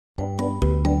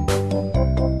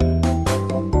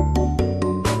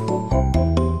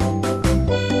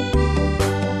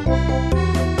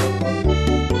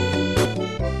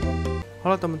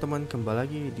teman-teman, kembali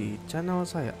lagi di channel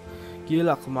saya.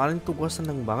 Gila, kemarin tuh gue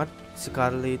seneng banget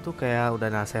sekali itu kayak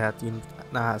udah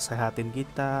nasehatin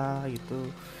kita gitu.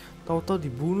 Tahu-tahu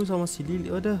dibunuh sama si Lily.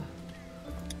 Udah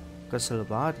kesel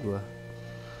banget gue.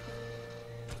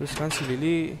 Terus kan si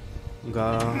Lily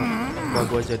nggak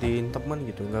gue jadiin teman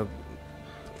gitu, nggak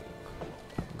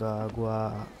gue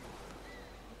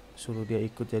suruh dia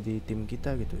ikut jadi tim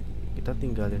kita gitu. Kita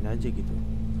tinggalin aja gitu.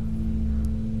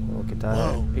 Kalau kita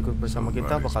ikut bersama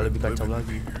kita bakal lebih kacau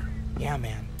lagi. Yeah,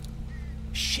 man.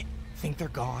 Shit, think they're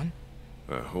gone?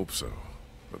 I hope so,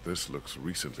 but this looks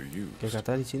recently used. Kayak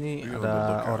kata di sini Be on the ada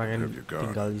lookout orang yang and have your guard.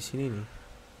 tinggal di sini nih.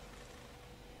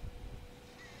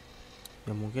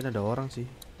 Ya mungkin ada orang sih.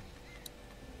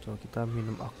 Coba kita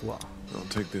minum aqua. I'll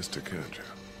take this to Kanja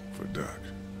for Doc.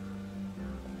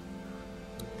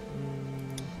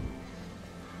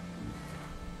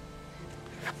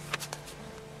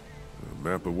 A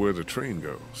map of where the train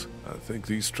goes. I think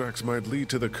these tracks might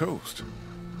lead to the coast.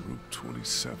 Route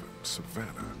 27,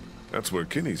 Savannah. That's where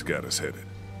Kenny's got us headed.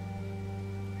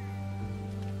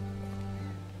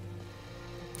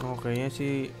 Oh, kayaknya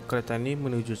sih kereta ini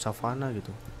menuju Savannah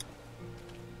gitu.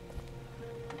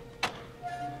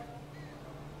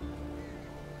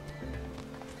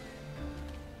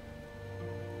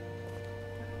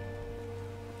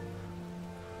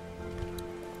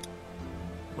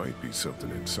 Might be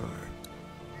something inside.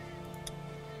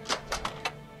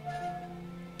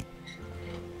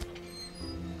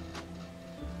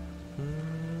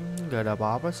 Nggak ada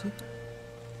apa-apa sih.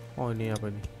 Oh, ini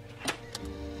apa nih?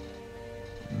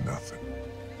 Nothing.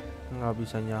 Nggak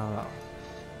bisa nyala.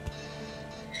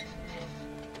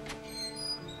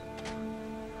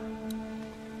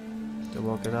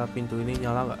 Coba kita pintu ini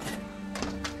nyala nggak?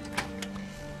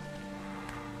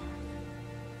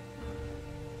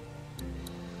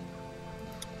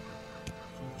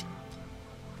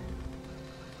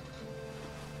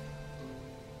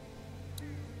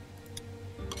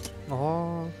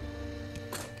 Oh,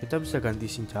 kita bisa ganti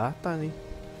senjata nih.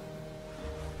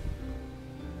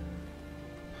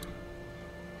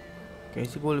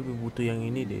 Kayaknya sih gue lebih butuh yang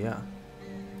ini deh ya.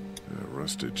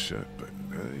 Rusted shut, but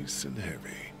nice and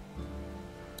heavy.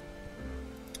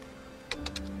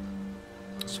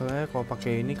 Soalnya kalau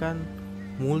pakai ini kan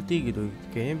multi gitu,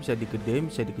 kayaknya bisa digedein,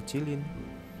 bisa dikecilin.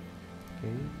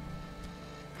 Oke.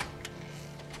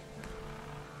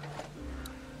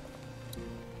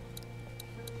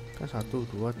 Kan 1,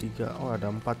 2, 3. Oh,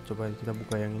 ada 4. Coba kita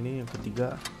buka yang ini, yang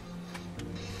ketiga.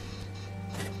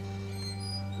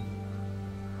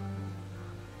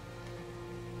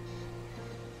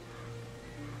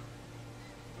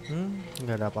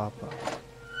 Nggak ada apa-apa.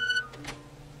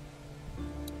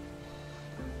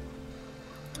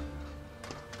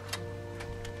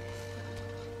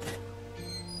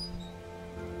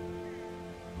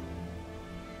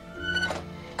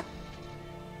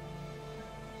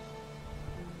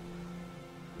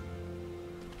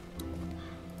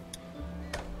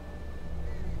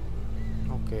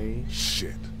 Oke,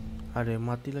 Shit. ada yang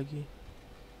mati lagi.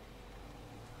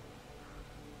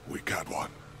 We got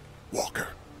one.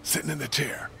 Walker, sitting in the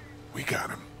chair. We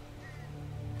got him.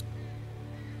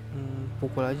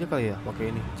 Pukul aja kali ya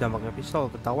pakai ini. Jangan pakai pistol,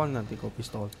 ketahuan nanti kalau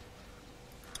pistol.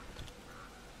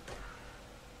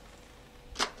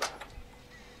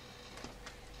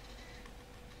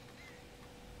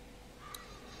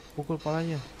 Pukul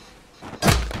palanya.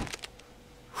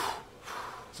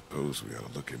 Suppose we ought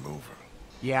to look him over.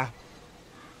 Yeah.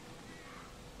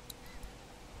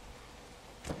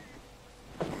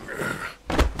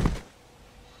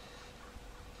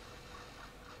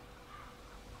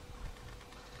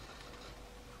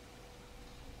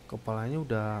 Kepalanya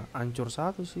udah hancur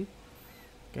satu sih.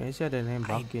 Kayaknya sih ada yang I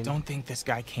nembakin. don't think this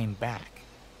guy came back.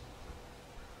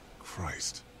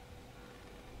 Christ.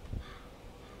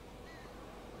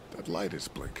 That light is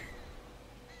blinking.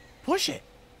 Push it.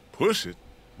 Push it?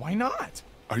 Why not?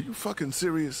 Are you fucking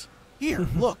serious? Here,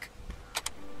 look.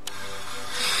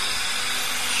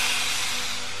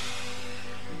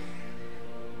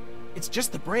 It's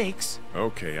just the brakes.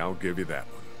 Okay, I'll give you that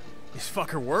one. This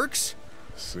fucker works?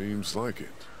 Seems like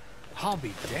it. I'll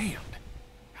be damned.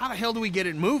 How the hell do we get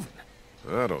it moving?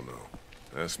 I don't know.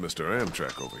 That's Mr.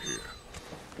 Amtrak over here.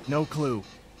 No clue.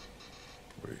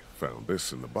 We found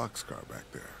this in the boxcar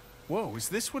back there. Whoa, is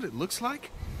this what it looks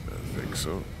like? I think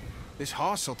so. This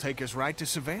hoss will take us right to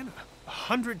Savannah.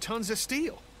 100 tons of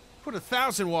steel. Put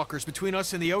 1,000 walkers between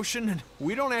us and the ocean, and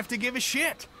we don't have to give a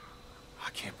shit.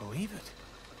 I can't believe it.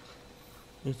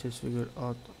 He just figured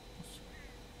out.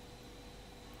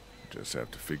 Just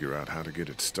have to figure out how to get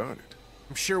it started.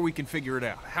 I'm sure we can figure it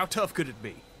out. How tough could it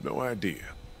be? No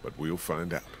idea, but we'll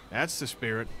find out. That's the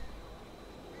spirit.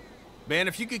 Ben,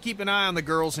 if you could keep an eye on the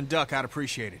girls and Duck, I'd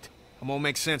appreciate it. I'm gonna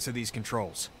make sense of these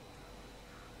controls.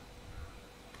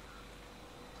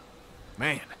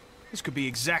 Man, this could be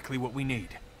exactly what we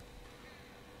need.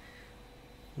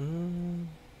 It's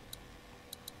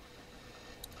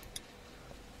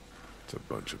a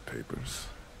bunch of papers.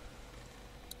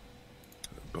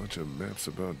 A bunch of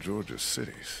maps about Georgia's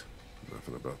cities.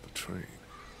 Nothing about the train.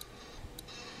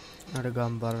 Ada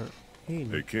gambar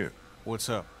ini. Hey, Kent. What's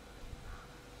up?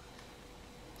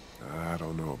 I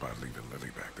don't know about leaving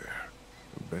Lily back there.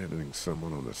 Abandoning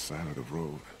someone on the side of the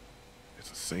road.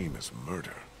 It's the same as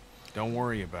murder. Don't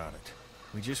worry about it.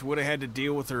 We just would have had to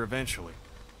deal with her eventually.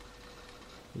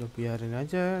 Udah biarin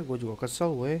aja, gue juga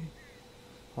kesel weh.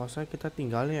 Harusnya kita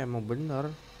tinggalnya emang bener.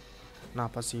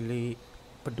 Kenapa sih Li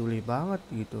peduli banget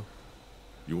gitu?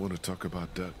 You want to talk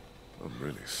about Duck? I'm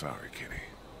really sorry, Kenny.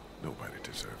 Nobody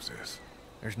deserves this.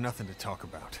 There's nothing to talk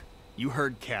about. You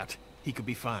heard Cat. He could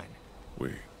be fine.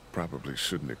 We probably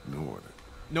shouldn't ignore it.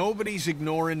 Nobody's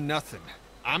ignoring nothing.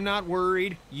 I'm not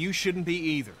worried. You shouldn't be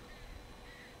either.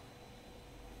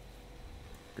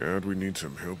 God, we need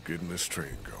some help getting this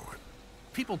train going.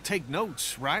 People take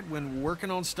notes, right, when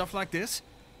working on stuff like this?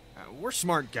 We're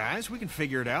smart guys. We can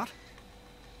figure it out.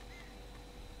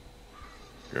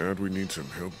 God, we need some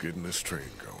help getting this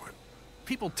train going.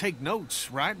 People take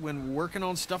notes, right, when working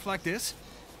on stuff like this?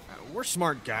 We're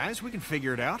smart guys. We can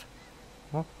figure it out.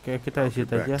 Oke, kita isi Get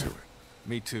back aja. to it.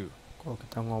 Me too. Kalau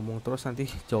kita ngomong terus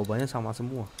nanti jawabannya sama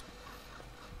semua.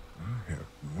 I have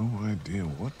no idea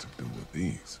what to do with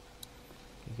these.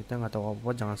 Kita nggak tahu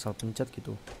apa-apa, jangan asal pencet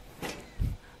gitu.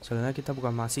 Soalnya kita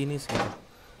bukan masinis gitu.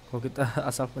 Kalau kita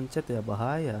asal pencet ya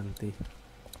bahaya nanti.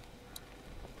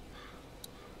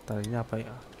 Ntar ini apa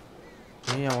ya?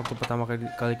 Ini yang waktu pertama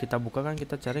kali kita buka kan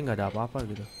kita cari nggak ada apa-apa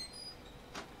gitu.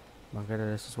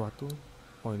 Makanya ada sesuatu.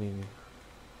 Oh ini.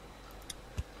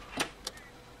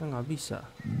 Kan nggak bisa.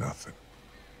 Nothing.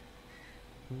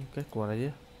 Oke, keluar aja.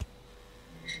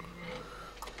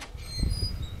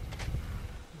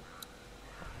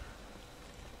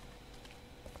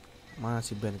 Mana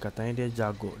si Ben? Katanya dia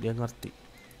jago, dia ngerti.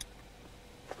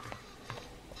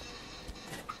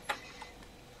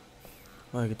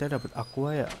 Oh, kita dapat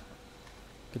aqua ya.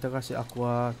 Kita kasih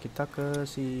aqua kita ke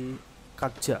si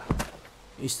Katja,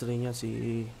 istrinya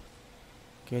si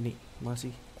Kenny.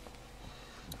 Masih.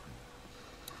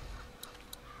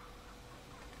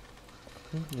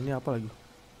 Ini apa lagi?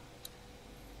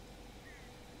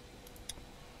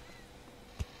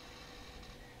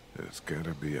 There's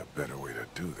gotta be a better way to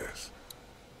do this.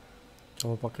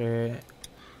 Coba pakai.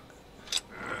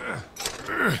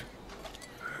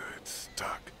 It's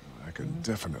stuck. I can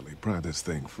definitely pry this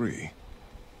thing free.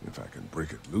 If I can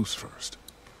break it loose first.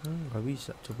 Nggak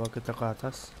bisa. Coba kita ke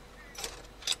atas.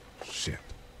 Shit.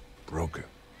 Broken.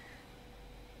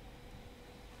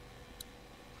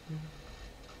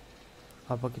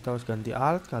 Apa kita harus ganti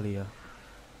alat kali ya?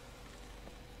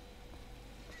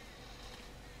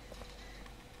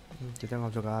 Kita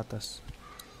nggak bisa ke atas.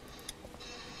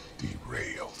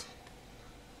 Derailed.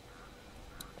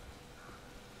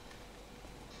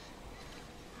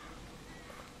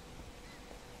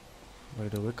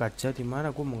 By the way, kaca di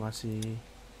mana? Gue mau ngasih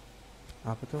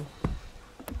apa tuh?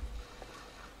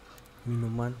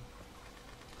 Minuman.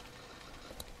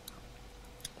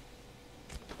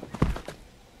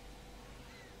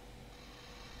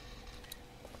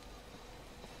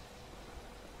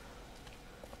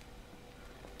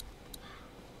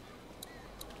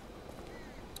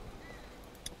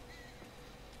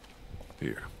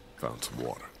 Here, found some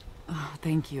water. Oh,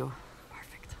 thank you.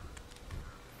 Perfect.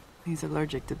 He's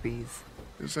allergic to bees.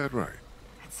 Is that right?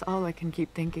 It's all I can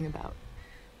keep thinking about.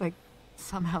 Like,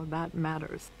 somehow that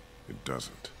matters. It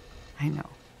doesn't. I know.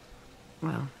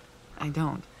 Well, I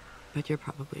don't. But you're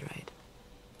probably right.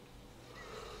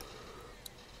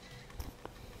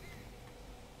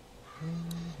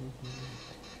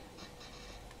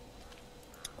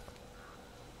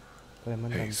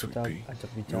 Clement Hey, dan Sweet kita Pea. ajak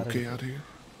You bicara. okay gitu. out here?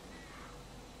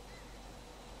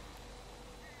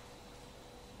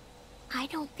 I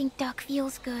don't think Duck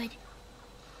feels good.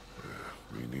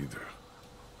 Me neither.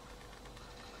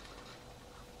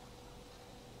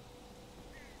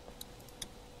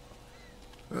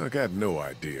 I got no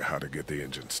idea how to get the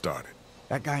engine started.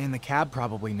 That guy in the cab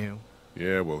probably knew.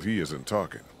 Yeah, well, he isn't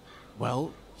talking.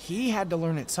 Well, he had to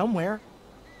learn it somewhere.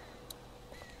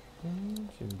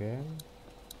 Si Ben.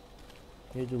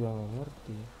 Dia juga nggak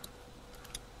ngerti.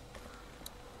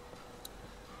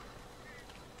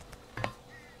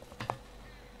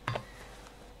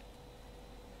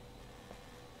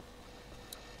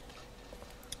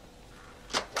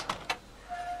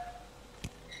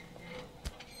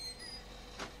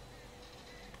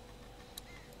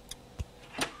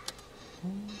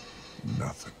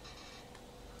 nothing.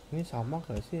 Ini sama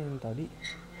gak sih yang tadi?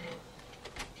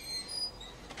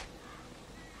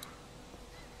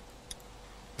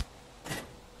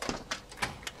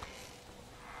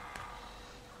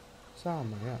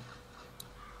 Sama ya.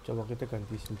 Coba kita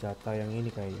ganti senjata yang ini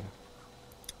kayaknya.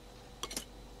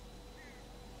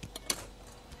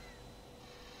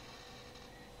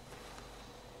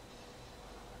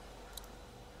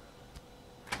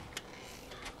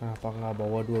 Kenapa nggak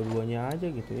bawa dua-duanya aja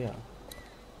gitu ya?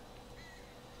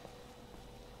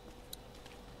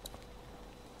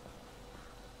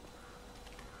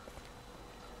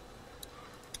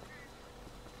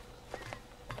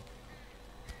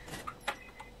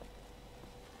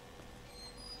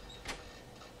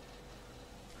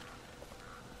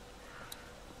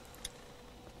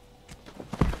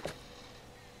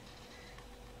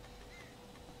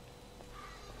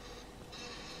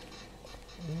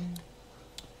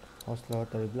 Harus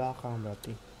lewat dari belakang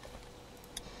berarti.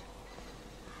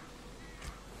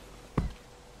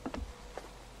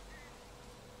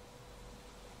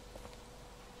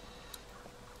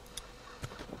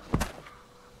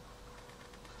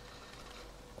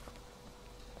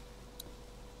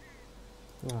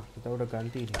 Nah, kita udah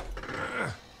ganti nih.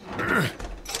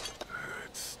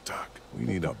 It's stuck. We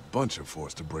need a bunch of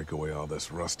force to break away all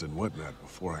this rust and whatnot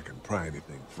before I can pry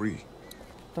anything free.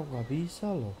 Tetap nggak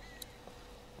bisa loh.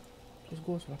 Terus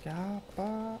gue harus pakai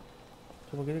apa?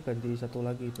 Coba kita ganti satu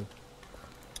lagi itu.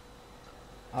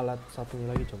 Alat satunya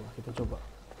lagi coba. Kita coba.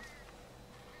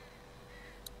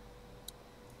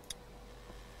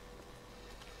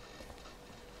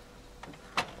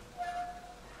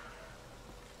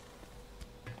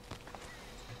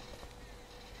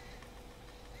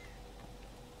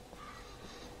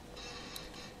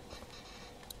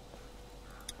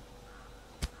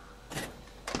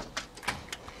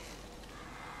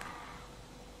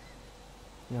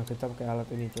 Nah, kita pakai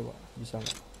alat ini coba, bisa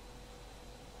nggak?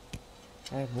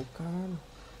 Bukan.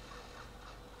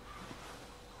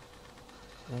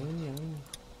 Yang ini.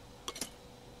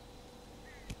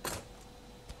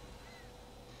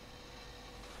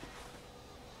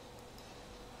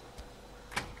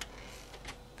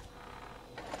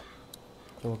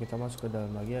 Coba kita masuk ke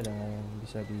dalam lagi, ada yang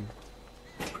bisa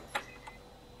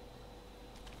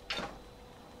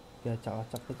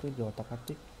diacak-acak itu, di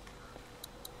otak-atik.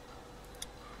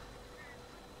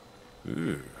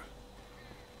 Ugh.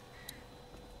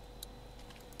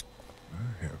 I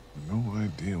have no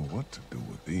idea what to do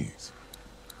with these.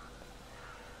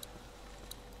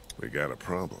 We got a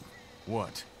problem.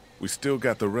 What? We still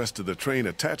got the rest of the train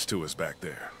attached to us back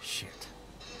there. Shit.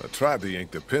 I tried to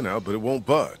yank the pin out, but it won't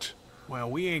budge. Well,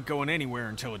 we ain't going anywhere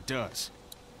until it does.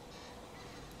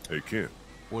 Hey, Ken.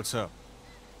 What's up?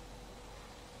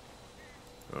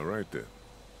 All right, then.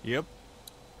 Yep.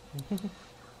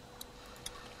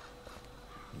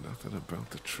 Nothing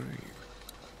about the train.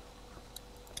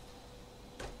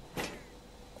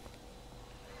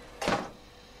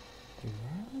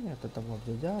 Gimana ya, tetap nggak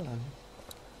bisa jalan.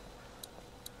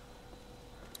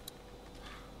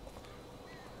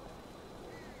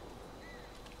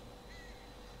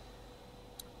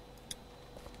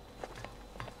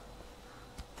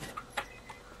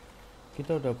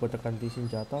 Kita udah gue tekan di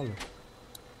senjata loh,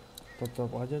 tetap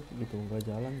aja gitu nggak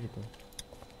jalan gitu.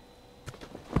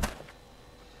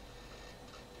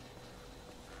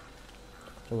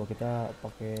 Coba kita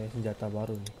pakai senjata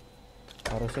baru nih,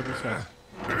 harusnya bisa.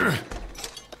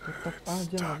 Tetap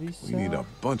aja nggak bisa. We need a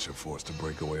bunch of force to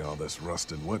break away all this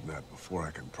rust and whatnot before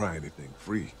I can pry anything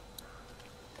free.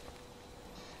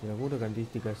 Ya gue udah ganti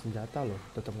 3 senjata loh,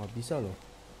 tetap nggak bisa loh.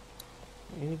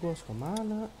 Ini gue harus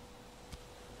kemana?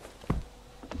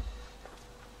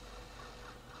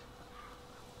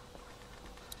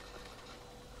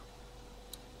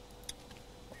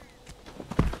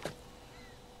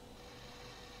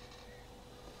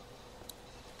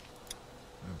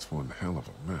 That's one hell of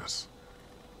a mess.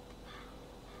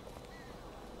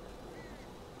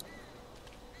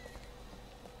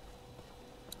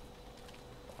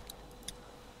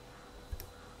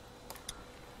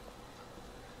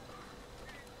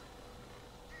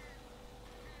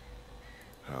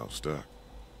 How stuck?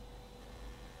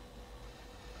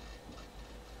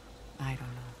 I don't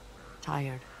know.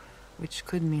 Tired. Which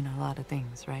could mean a lot of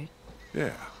things, right?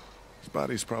 Yeah. His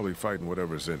body's probably fighting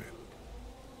whatever's in it.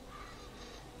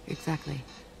 Exactly.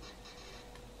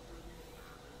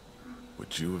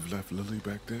 Would you have left Lily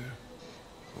back there?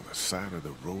 On the side of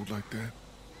the road like that?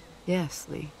 Yes,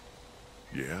 Lee.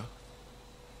 Yeah?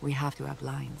 We have to have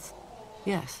lines.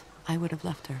 Yes, I would have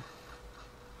left her.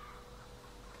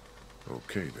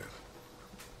 Okay, then.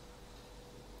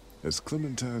 Has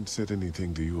Clementine said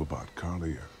anything to you about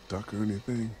Carly or Duck or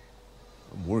anything?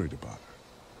 I'm worried about her.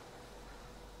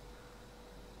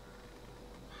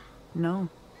 No.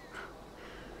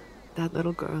 That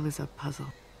little girl is a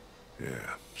puzzle.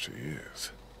 Yeah, she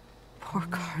is. Poor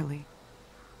Carly.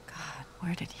 God,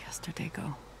 where did yesterday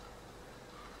go?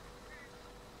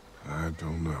 I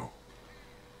don't know.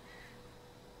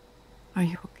 Are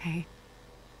you okay?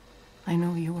 I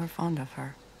know you were fond of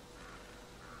her.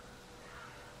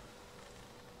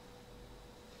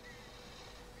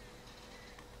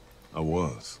 I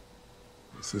was.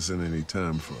 This isn't any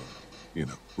time for, you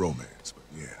know, romance, but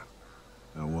yeah.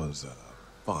 I was,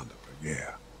 fond of her,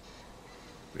 yeah.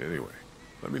 Anyway,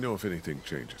 let me know if anything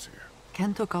changes here.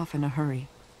 Ken took off in a hurry.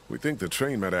 We think the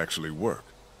train might actually work.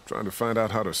 Trying to find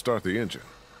out how to start the engine.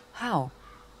 How?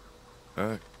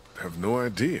 I have no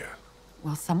idea.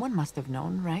 Well, someone must have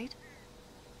known, right?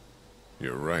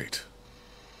 You're right.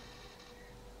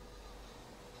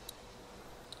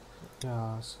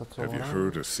 Ya, satu Have you orang.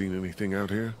 heard or seen anything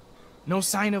out here? No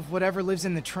sign of whatever lives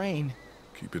in the train.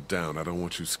 Keep it down. I don't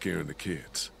want you scaring the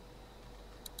kids.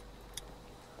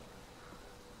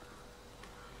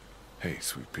 Hey,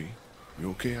 Sweet Pea. You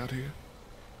okay out here?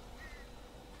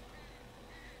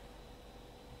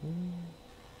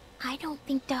 I don't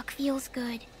think Duck feels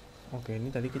good. Oke, ini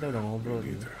tadi kita udah Me ngobrol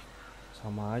nih. neither.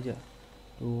 Sama aja.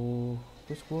 Tuh,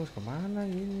 terus gue harus kemana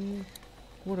ini?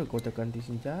 Gue udah gue ganti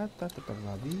senjata, tetap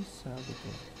nggak bisa gitu.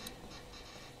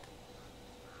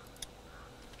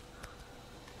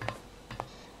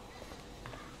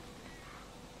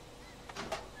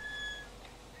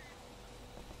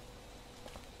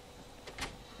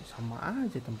 Sama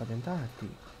aja tempat yang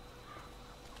tadi.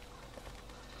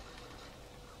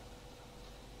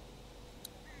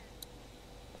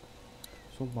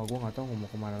 Sumpah gue nggak tahu mau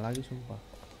kemana lagi, sumpah.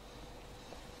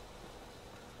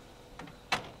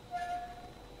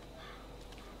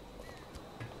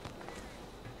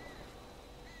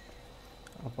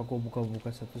 Apa gue buka-buka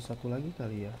satu-satu lagi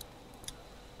kali ya?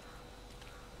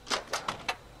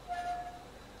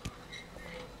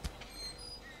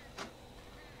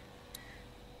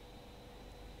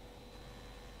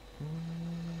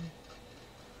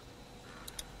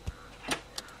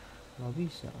 Nggak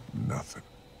bisa. Nothing.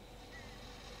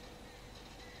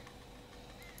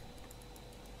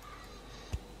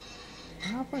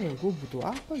 Apa ya, gue butuh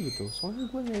apa gitu? Soalnya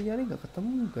gue nyari-nyari nggak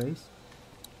ketemu, guys.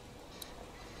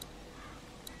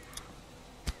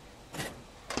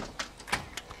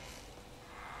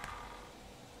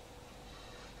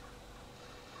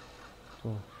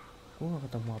 Tuh, gue nggak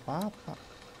ketemu apa-apa.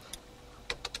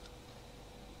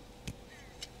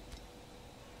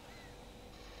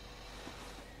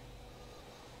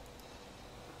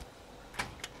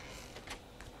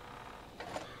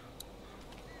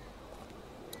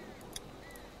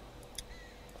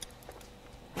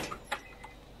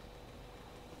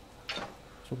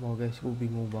 Sumpah guys, gue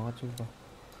bingung banget sumpah.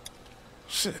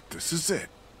 Shit, this is it.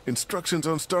 Instructions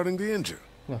on starting the engine.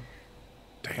 Lah,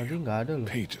 tadi Damn, nggak ada loh.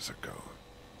 pages are gone.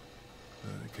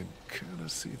 I can kind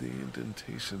of see the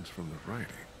indentations from the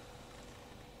writing.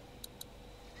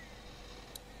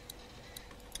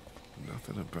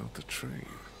 Nothing about the train.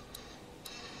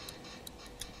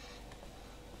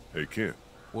 Hey, Ken,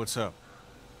 What's up?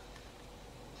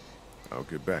 I'll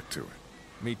get back to it.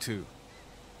 Me too.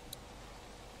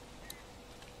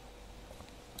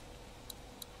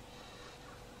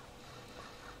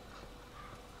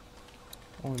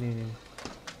 Oh ini.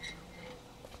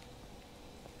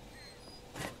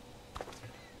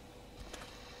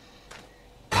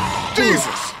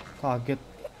 Jesus! Kaget.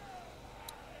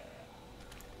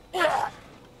 Too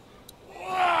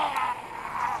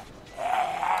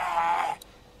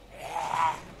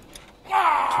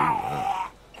loud.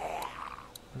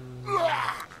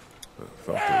 I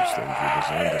thought those things were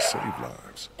designed to save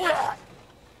lives.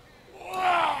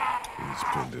 He's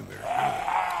pinned in there.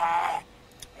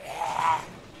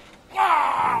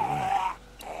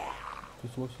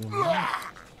 Terus gue sini mana?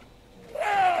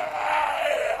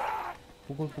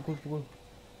 Pukul.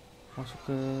 Masuk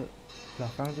ke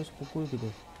belakang terus pukul gitu.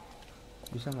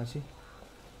 Bisa nggak sih?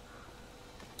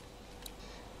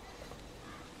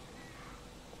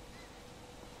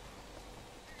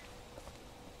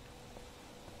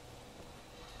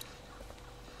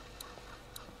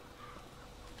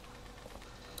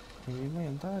 Ini mah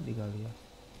yang tadi kali ya.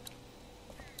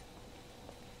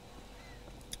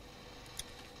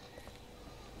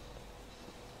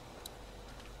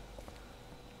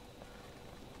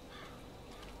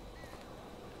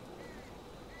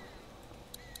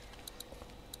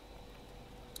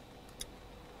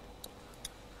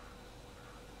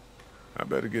 I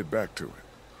better get back to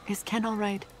it. Is Ken all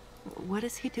right? What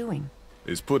is he doing?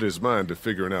 He's put his mind to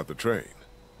figuring out the train.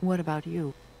 What about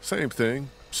you? Same thing,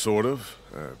 sort of.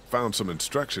 Found some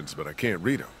instructions, but I can't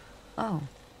read them. Oh.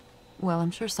 Well,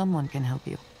 I'm sure someone can help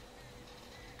you.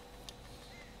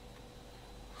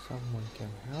 Someone can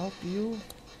help you.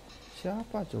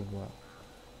 Siapa coba?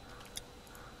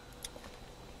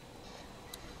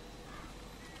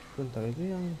 Bentar, itu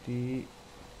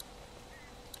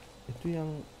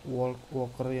yang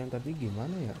walker yang tadi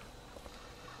gimana ya?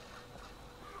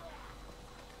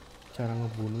 Cara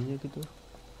ngebunuhnya gitu.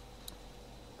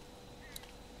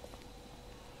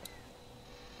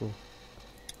 Tuh.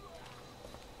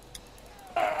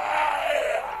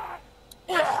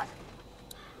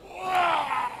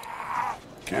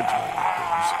 Kids might like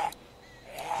those.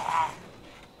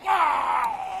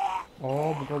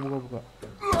 Oh, buka.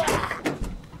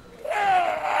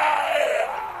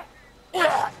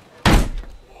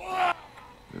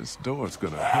 This door's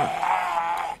gonna hurt.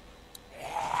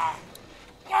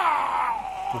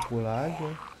 Pukul aja.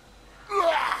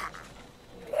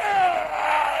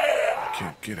 I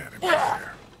can't get at him from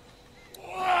there.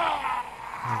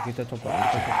 Nah, kita coba.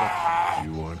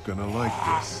 You aren't gonna like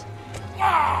this.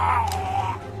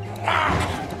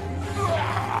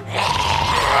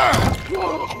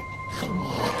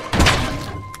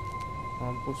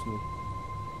 Mampus lu.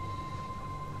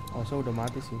 Oh, saya udah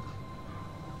mati sih.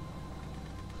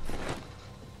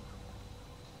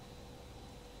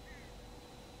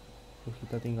 Tuh,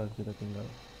 kita tinggal.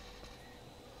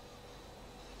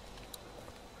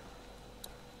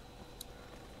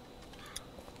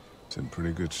 It's in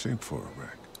pretty good shape for a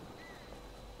wreck.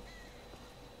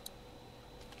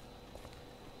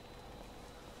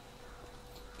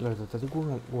 Lah, tadi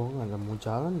gua nggak mau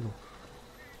jalan loh.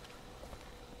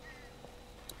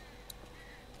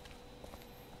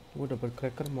 Gua dapat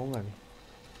cracker, mau nggak nih?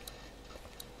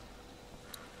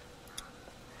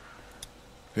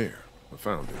 Here, I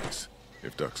found these.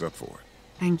 If Duck's up for it.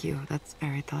 Thank you. That's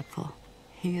very thoughtful.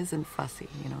 He isn't fussy,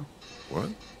 you know.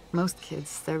 What? Most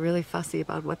kids, they're really fussy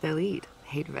about what they'll eat.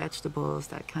 Hate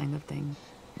vegetables, that kind of thing.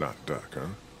 Not Duck,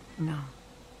 huh? No.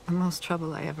 The most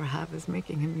trouble I ever have is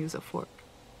making him use a fork.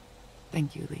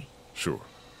 Thank you, Lee. Sure.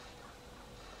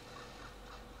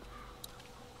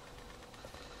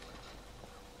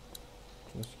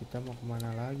 Terus kita mau kemana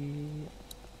lagi?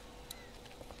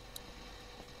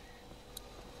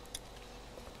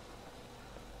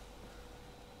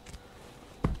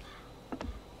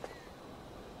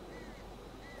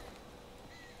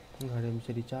 Nggak ada yang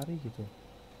bisa dicari gitu.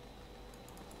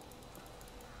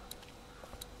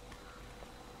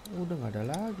 Udah nggak ada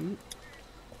lagi.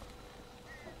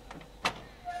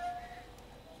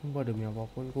 Sumpah demi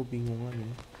apapun, gue bingung lagi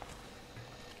nih.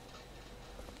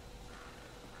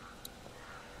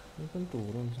 Ini kan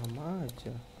turun sama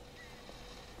aja.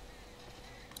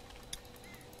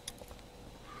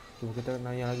 Coba kita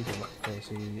nanya lagi coba kayak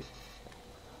si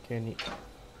Kenny.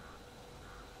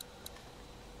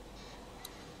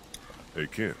 Hey,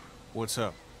 Ken. What's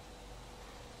up?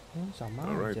 Sama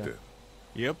All right aja. then.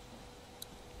 Yep.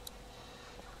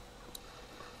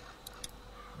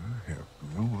 I have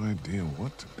no idea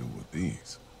what to do with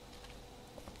these.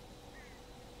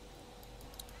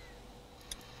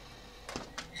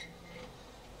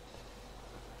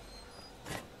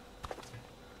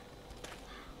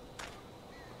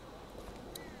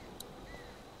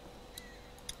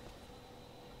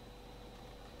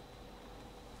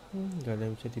 Nggak ada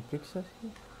yang bisa diperiksa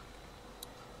sih.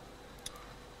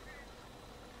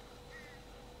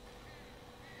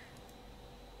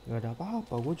 Nggak ada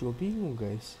apa-apa, gue juga bingung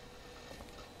guys.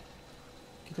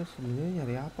 Kita sebenarnya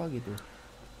nyari apa gitu?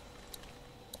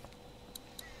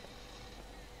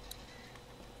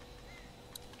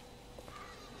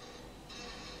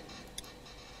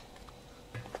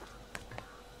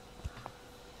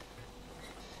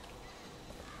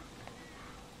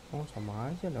 Oh,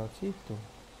 sama aja lewat situ.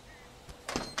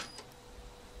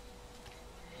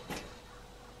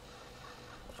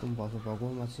 Sumpah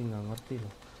gue masih nggak ngerti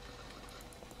loh.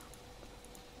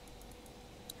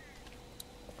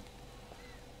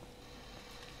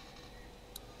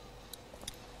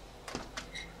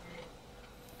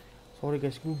 Sorry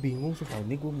guys, gue bingung sumpah.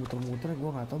 Ini gue muter-muter,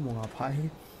 gue nggak tahu mau ngapain.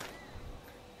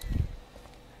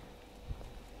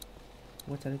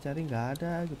 Gue cari-cari nggak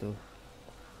ada gitu.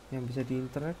 Yang bisa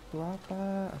diinteract tuh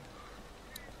apa?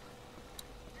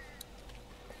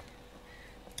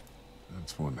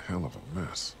 That's one hell of a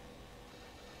mess.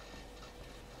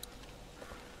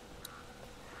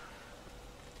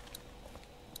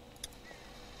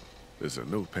 There's a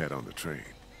notepad on the train.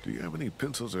 Do you have any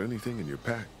pencils or anything in your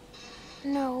pack?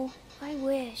 No, I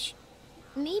wish.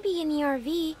 Maybe in the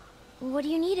RV. What do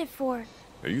you need it for?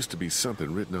 There used to be something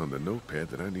written on the notepad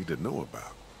that I need to know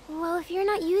about. Well, if you're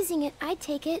not using it, I'd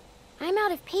take it. I'm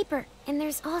out of paper, and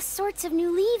there's all sorts of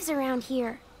new leaves around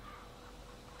here.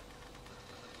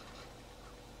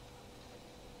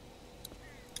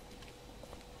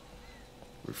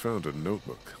 We found a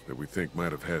notebook that we think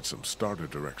might have had some starter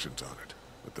directions on it,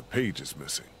 but the page is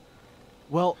missing.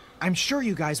 Well, I'm sure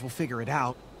you guys will figure it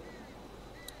out.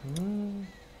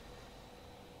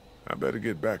 I better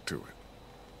get back to it.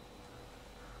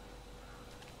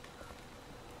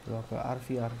 Gua ke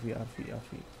Arfi.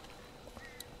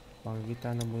 Bang,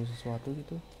 kita nemuin sesuatu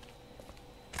gitu.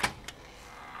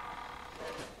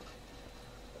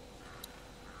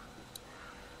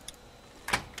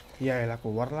 Ya elah,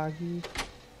 keluar lagi.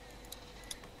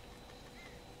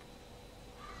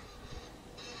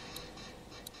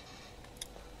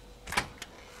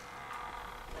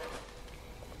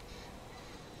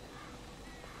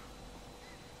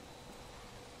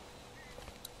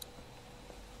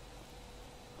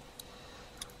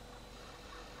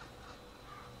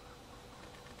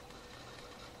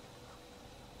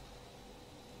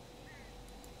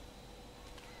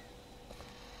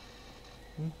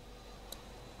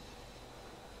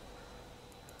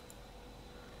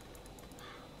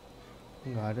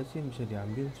 Nggak ada sih yang bisa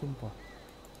diambil, sumpah.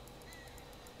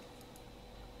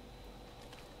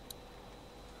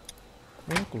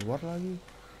 Keluar lagi.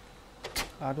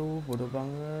 Aduh, bodoh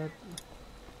banget.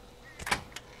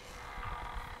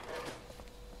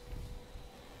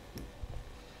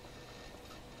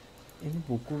 Ini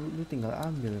buku lu tinggal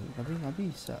ambil, tapi nggak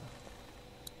bisa.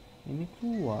 Ini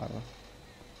keluar.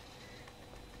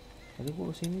 Tadi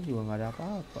gua kesini juga nggak ada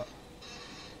apa-apa.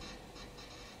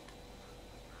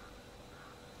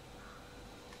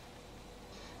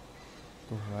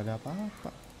 Tuh, nggak ada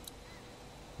apa-apa.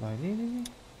 Nah ini.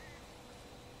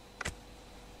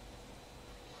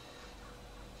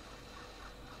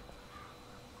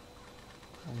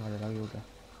 Oh, nggak ada lagi udah.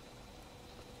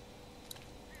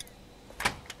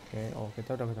 Oke,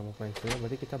 kita udah ketemu pensil,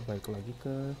 berarti kita balik lagi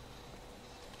ke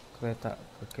kereta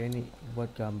ke Kenny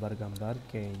buat gambar-gambar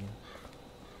kayaknya.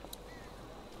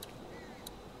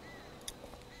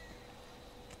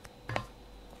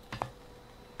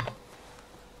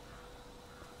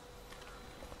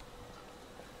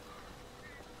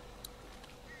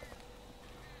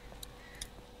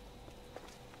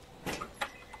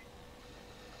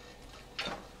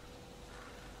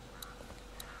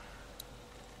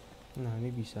 Nah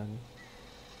ini bisa nih.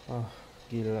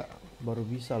 Gila, baru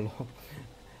bisa loh.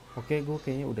 Oke, gue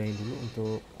kayaknya udahin dulu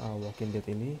untuk Walking Dead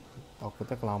ini.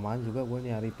 Takutnya kelamaan juga, gue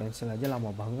nyari pensil aja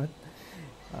lama banget.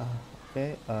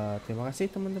 Terima kasih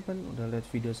teman-teman udah lihat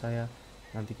video saya.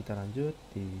 Nanti kita lanjut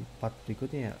di part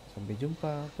berikutnya ya. Sampai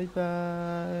jumpa, bye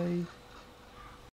bye.